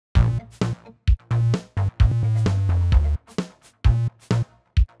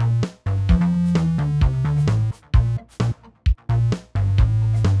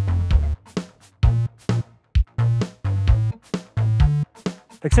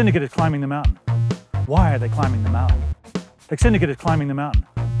Tek Syndicate is climbing the mountain. Why are they climbing the mountain? Tek Syndicate is climbing the mountain.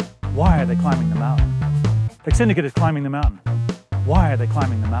 Why are they climbing the mountain? Tek Syndicate is climbing the mountain. Why are they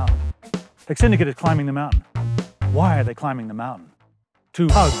climbing the mountain? Tek Syndicate is climbing the mountain. Why are they climbing the mountain? To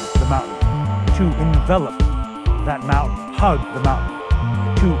hug the mountain. To envelop that mountain. Hug the mountain.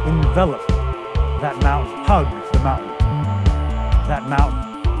 To envelop that mountain. Hug the mountain. That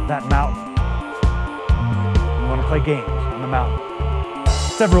mountain. That mountain. We want to play games on the mountain.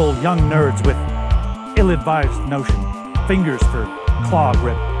 Several young nerds with ill-advised notion. Fingers for claw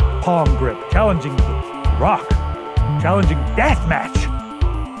grip, palm grip, challenging the rock, challenging deathmatch.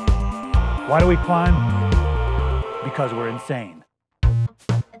 Why do we climb? Because we're insane.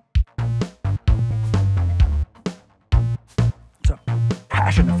 It's a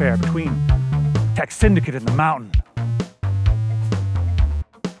passion affair between Tek Syndicate and the mountain.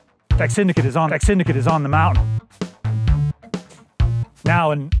 Tek Syndicate is on the mountain.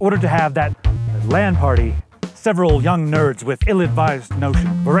 Now, in order to have that LAN party, several young nerds with ill-advised notion,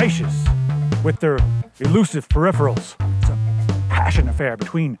 voracious with their elusive peripherals. It's a passion affair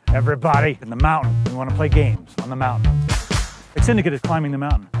between everybody and the mountain. We want to play games on the mountain. Tek Syndicate is climbing the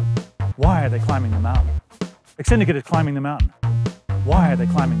mountain. Why are they climbing the mountain? Tek Syndicate is climbing the mountain. Why are they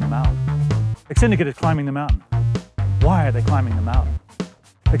climbing the mountain? Tek Syndicate is climbing the mountain. Why are they climbing the mountain?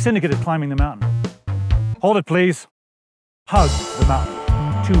 Tek Syndicate is climbing the mountain. Hold it, please. Hug the mountain.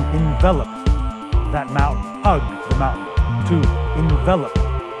 To envelop that mountain. Hug the mountain. To envelop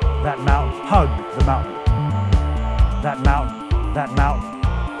that mountain. Hug the mountain. That mountain. That mountain.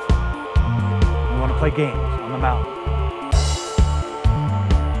 We want to play games on the mountain.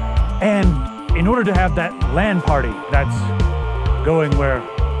 And in order to have that LAN party that's going where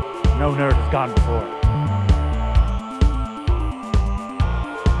no nerd has gone before.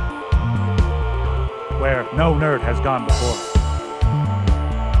 Where no nerd has gone before.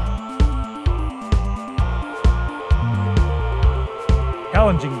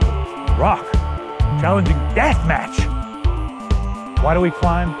 Challenging the rock, challenging deathmatch. Why do we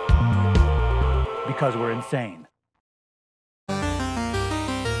climb? Because we're insane.